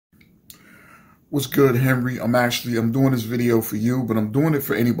What's good, Henry? I'm doing this video for you, but I'm doing it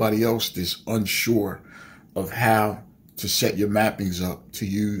for anybody else that's unsure of how to set your mappings up to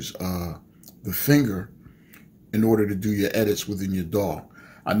use the finger in order to do your edits within your DAW.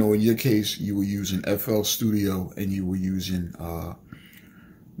 I know in your case, you were using FL Studio and you were using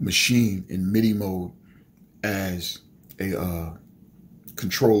Machine in MIDI mode as a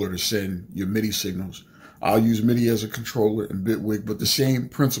controller to send your MIDI signals. I'll use MIDI as a controller in Bitwig, but the same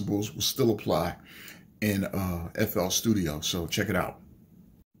principles will still apply in FL Studio, so check it out.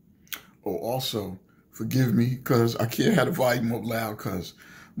 Oh, also, forgive me, because I can't have the volume up loud because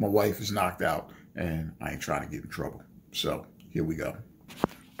my wife is knocked out, and I ain't trying to get in trouble. So, here we go.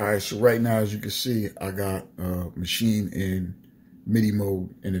 All right, so right now, as you can see, I got Machine in MIDI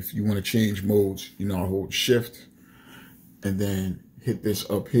mode, and if you want to change modes, you know, I hold Shift, and then hit this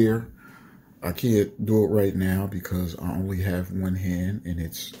up here. I can't do it right now because I only have one hand and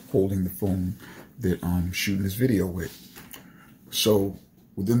it's holding the phone that I'm shooting this video with. So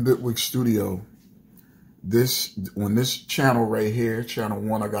within Bitwig Studio, on this channel right here, channel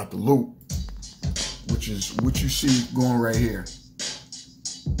 1, I got the loop, which is what you see going right here.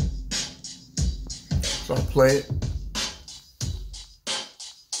 So I play it.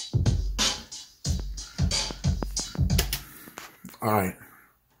 All right.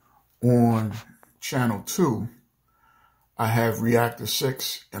 On channel 2, I have Reactor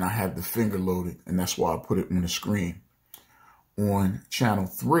 6 and I have the finger loaded, and that's why I put it on the screen. On channel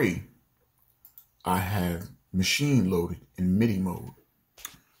 3, I have Machine loaded in MIDI mode.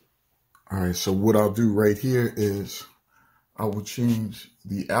 All right, so what I'll do right here is I will change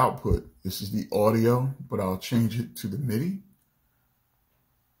the output. This is the audio, but I'll change it to the MIDI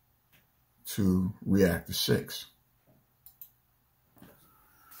to Reactor 6.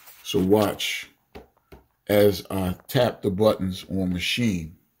 So watch as I tap the buttons on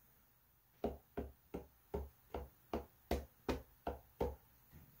Machine.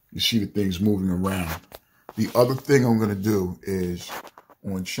 You see the things moving around. The other thing I'm going to do is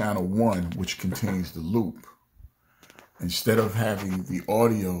on channel 1, which contains the loop, instead of having the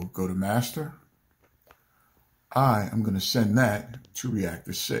audio go to master, I am going to send that to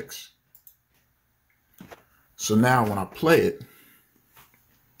Reactor 6. So now when I play it,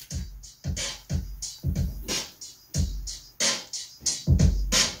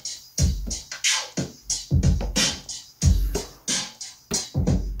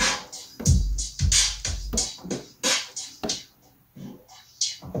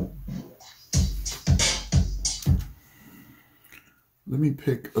 let me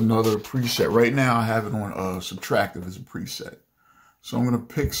pick another preset. Right now I have it on subtractive as a preset. So I'm going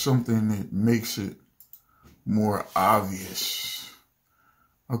to pick something that makes it more obvious.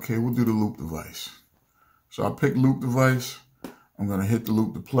 Okay, we'll do the loop device. So I pick loop device. I'm going to hit the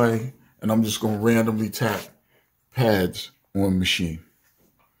loop to play, and I'm just going to randomly tap pads on Machine.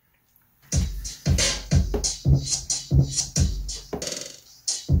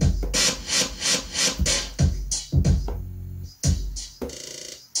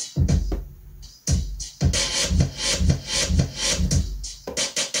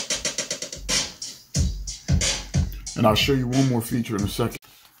 And I'll show you one more feature in a second.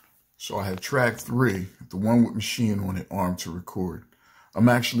 So I have track 3, the one with Machine on it, armed to record. I'm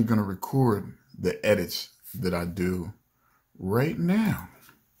actually going to record the edits that I do right now.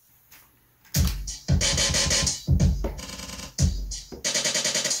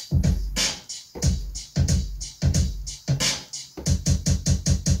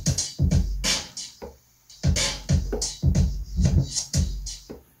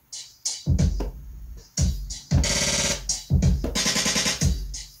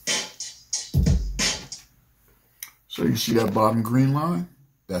 So you see that bottom green line?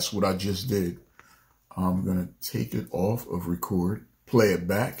 That's what I just did. I'm going to take it off of record, play it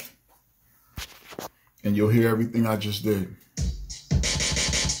back, and you'll hear everything I just did.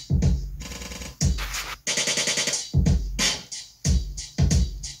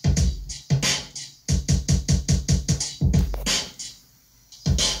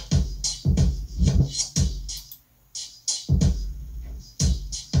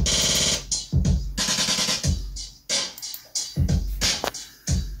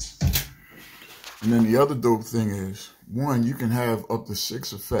 And then the other dope thing is, one, you can have up to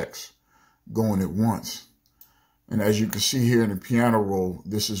 6 effects going at once. And as you can see here in the piano roll,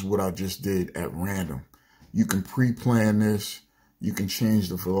 this is what I just did at random. You can pre-plan this. You can change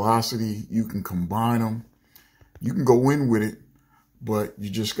the velocity. You can combine them. You can go in with it, but you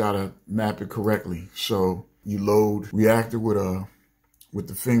just got to map it correctly. So you load Reactor with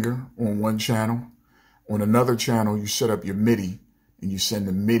the finger on one channel. On another channel, you set up your MIDI and you send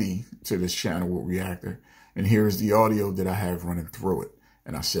the MIDI to this channel with reactor. And here's the audio that I have running through it.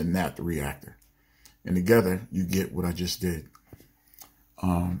 And I send that to reactor. And together, you get what I just did.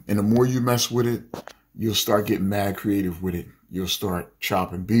 And the more you mess with it, you'll start getting mad creative with it. You'll start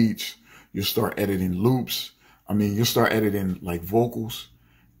chopping beats. You'll start editing loops. I mean, you'll start editing like vocals.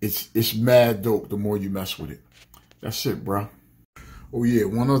 It's mad dope the more you mess with it. That's it, bro. Oh yeah,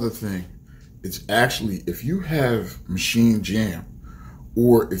 one other thing. It's actually, if you have Machine Jam,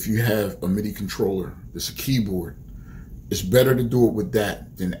 or if you have a MIDI controller, it's a keyboard, it's better to do it with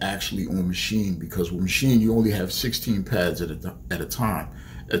that than actually on Machine, because with Machine, you only have 16 pads at a time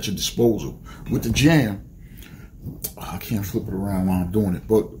at your disposal. With the Jam, I can't flip it around while I'm doing it,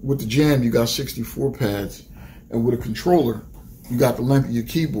 but with the Jam, you got 64 pads, and with a controller, you got the length of your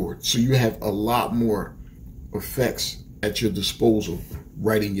keyboard, so you have a lot more effects at your disposal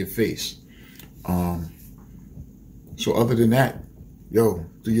right in your face. So other than that, yo,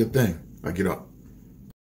 do your thing. I get up.